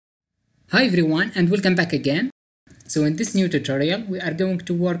Hi everyone and welcome back again. So in this new tutorial we are going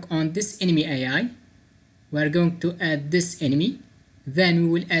to work on this enemy AI. We are going to add this enemy, then we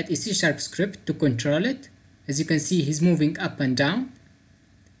will add a C# script to control it. As you can see, he's moving up and down,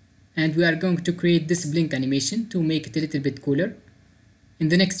 and we are going to create this blink animation to make it a little bit cooler. In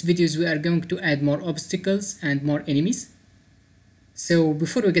the next videos we are going to add more obstacles and more enemies. So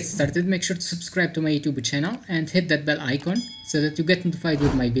before we get started, make sure to subscribe to my YouTube channel and hit that bell icon so that you get notified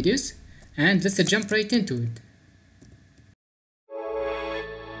with my videos. And let's jump right into it.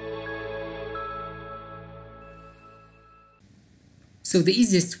 So the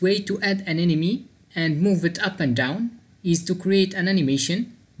easiest way to add an enemy and move it up and down is to create an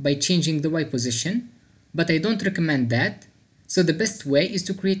animation by changing the Y position, but I don't recommend that. So the best way is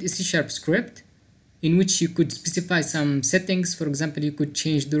to create a C# script in which you could specify some settings. For example, you could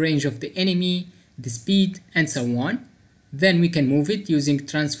change the range of the enemy, the speed, and so on. Then we can move it using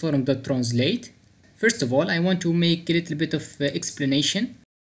transform.translate. First of all, I want to make a little bit of explanation.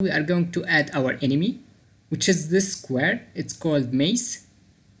 We are going to add our enemy, which is this square. It's called mace.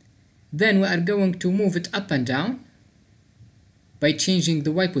 Then we are going to move it up and down by changing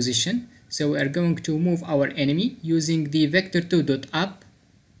the Y position. So we are going to move our enemy using the vector2.up,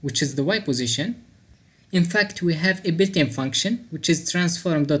 which is the Y position. In fact, we have a built-in function, which is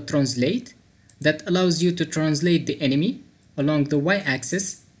transform.translate, that allows you to translate the enemy along the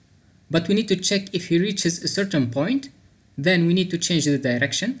Y-axis, but we need to check if he reaches a certain point. Then we need to change the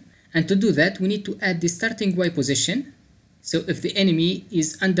direction, and to do that we need to add the starting Y position. So if the enemy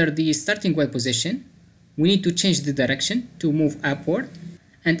is under the starting Y position, we need to change the direction to move upward,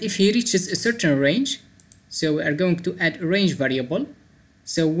 and if he reaches a certain range, so we are going to add a range variable.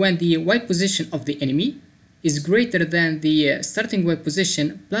 So when the Y position of the enemy is greater than the starting Y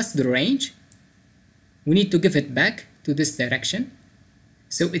position plus the range, we need to give it back to this direction.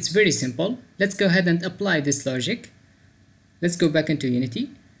 So it's very simple. Let's go ahead and apply this logic. Let's go back into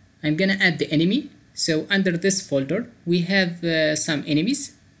Unity. I'm gonna add the enemy. So under this folder we have some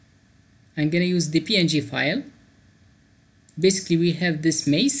enemies. I'm gonna use the PNG file. Basically we have this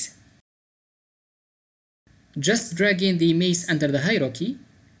mace. Just drag in the mace under the hierarchy.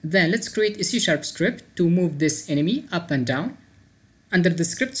 Then let's create a C# script to move this enemy up and down. Under the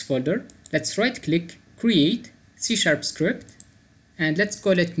scripts folder, let's right click, create C# script, and let's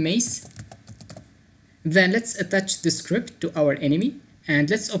call it mace. Then let's attach the script to our enemy, and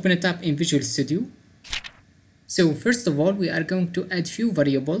let's open it up in Visual Studio. So first of all, we are going to add few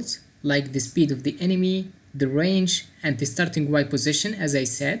variables like the speed of the enemy, the range, and the starting Y position, as I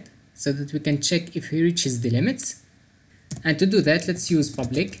said, so that we can check if he reaches the limits. And to do that, let's use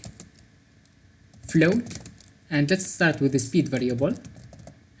public float, and let's start with the speed variable,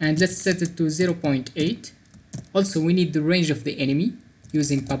 and let's set it to 0.8. Also we need the range of the enemy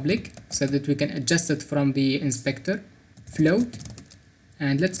using public so that we can adjust it from the inspector. Float,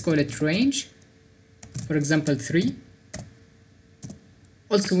 and let's call it range, for example 3.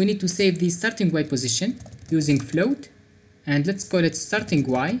 Also we need to save the starting Y position using float, and let's call it starting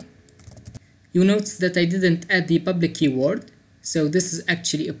Y. You notice that I didn't add the public keyword, so this is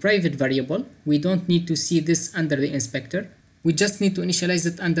actually a private variable. We don't need to see this under the inspector. We just need to initialize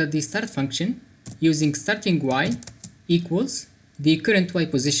it under the start function using starting Y equals the current Y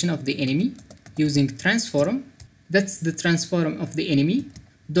position of the enemy using transform. That's the transform of the enemy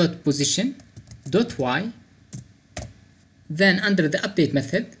dot position dot Y. Then under the update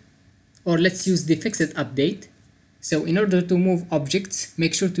method, or let's use the fixed update. So in order to move objects,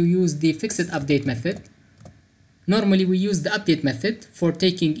 make sure to use the fixed update method. Normally we use the update method for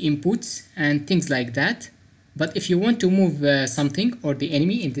taking inputs and things like that. But if you want to move something, or the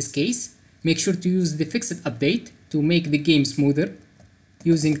enemy in this case, make sure to use the fixed update to make the game smoother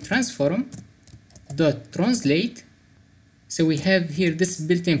using transform.translate. So we have here this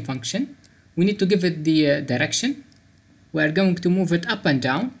built-in function. We need to give it the direction. We are going to move it up and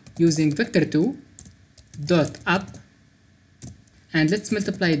down using vector2.up, and let's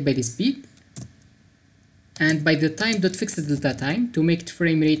multiply it by the speed and by the time.fixedDeltaTime to make it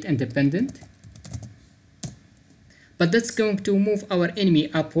frame rate independent. But that's going to move our enemy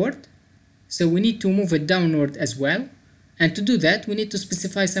upward, so we need to move it downward as well. And to do that, we need to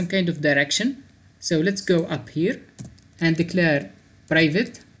specify some kind of direction. So let's go up here and declare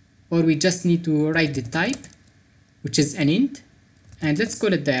private, or we just need to write the type, which is an int, and let's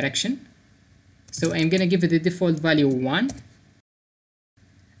call it direction. So I'm gonna give it a default value 1.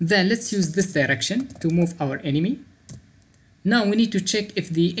 Then let's use this direction to move our enemy. Now we need to check if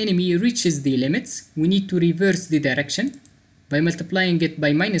the enemy reaches the limits. We need to reverse the direction by multiplying it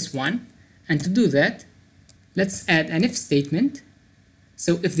by -1, and to do that, let's add an if statement.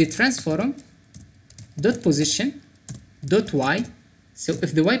 So if the transform dot position dot y, so if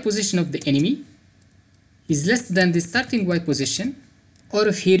the y position of the enemy is less than the starting y position, or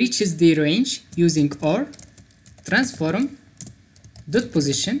if he reaches the range using or transform dot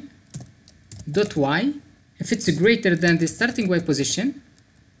position dot y, if it's greater than the starting y position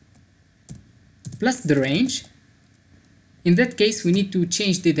plus the range, in that case we need to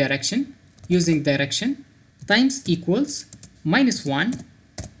change the direction using direction times equals -1.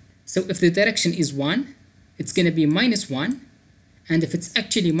 So if the direction is 1, it's going to be -1, and if it's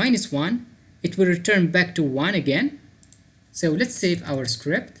actually -1, it will return back to 1 again. So let's save our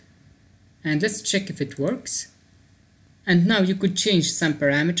script and let's check if it works. And now you could change some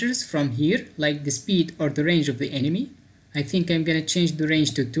parameters from here, like the speed or the range of the enemy. I think I'm going to change the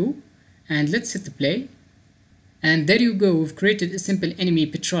range to 2, and let's hit play. And there you go, we've created a simple enemy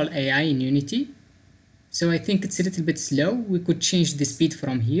patrol AI in Unity. So I think it's a little bit slow. We could change the speed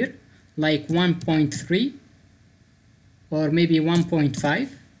from here, like 1.3 or maybe 1.5.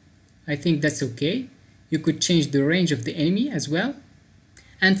 I think that's okay. You could change the range of the enemy as well.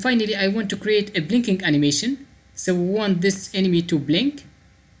 And finally, I want to create a blinking animation. So we want this enemy to blink.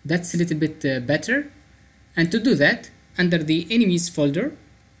 That's a little bit better. And to do that, under the enemies folder,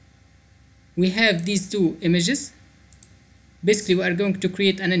 we have these two images. Basically, we are going to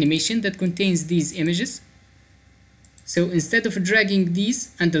create an animation that contains these images. So instead of dragging these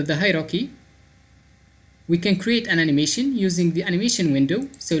under the hierarchy, we can create an animation using the animation window.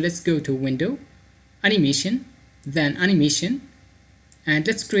 So let's go to window, animation, then animation, and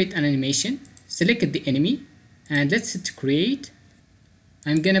let's create an animation. Select the enemy and let's hit create.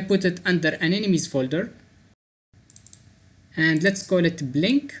 I'm gonna put it under an enemies folder and let's call it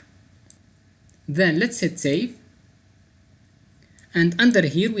blink. Then let's hit save. And under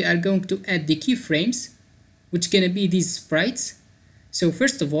here we are going to add the keyframes, which gonna be these sprites. So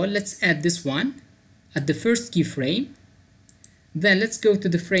first of all, let's add this one at the first keyframe. Then let's go to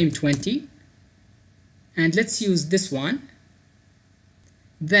the frame 20 and let's use this one.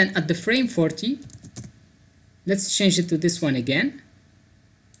 Then at the frame 40, let's change it to this one again.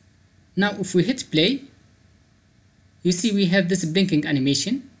 Now if we hit play, you see we have this blinking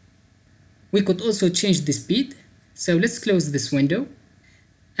animation. We could also change the speed. So let's close this window.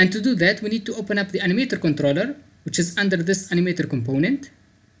 And to do that, we need to open up the animator controller, which is under this animator component.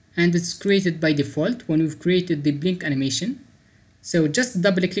 And it's created by default when we've created the blink animation. So just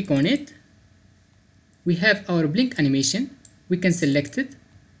double click on it. We have our blink animation. We can select it.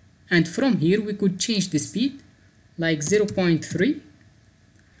 And from here, we could change the speed like 0.3.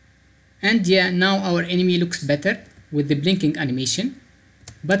 And yeah, now our enemy looks better with the blinking animation.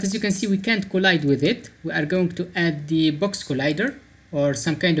 But as you can see, we can't collide with it. We are going to add the box collider or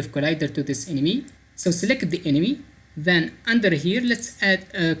some kind of collider to this enemy. So select the enemy. Then under here, let's add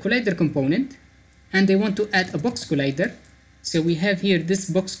a collider component. And I want to add a box collider. So we have here this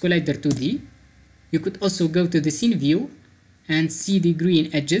box collider 2D. You could also go to the scene view and see the green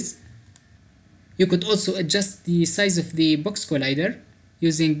edges. You could also adjust the size of the box collider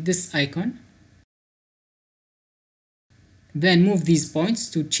using this icon. Then move these points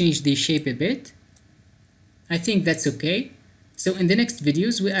to change the shape a bit. I think that's okay. So in the next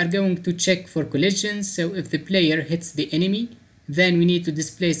videos, we are going to check for collisions. So if the player hits the enemy, then we need to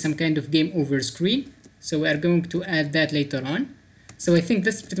display some kind of game over screen. So we are going to add that later on. So I think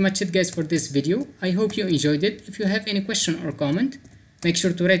that's pretty much it, guys, for this video. I hope you enjoyed it. If you have any question or comment, make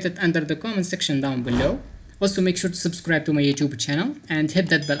sure to write it under the comment section down below. Also make sure to subscribe to my YouTube channel and hit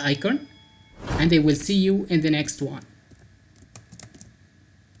that bell icon. And I will see you in the next one.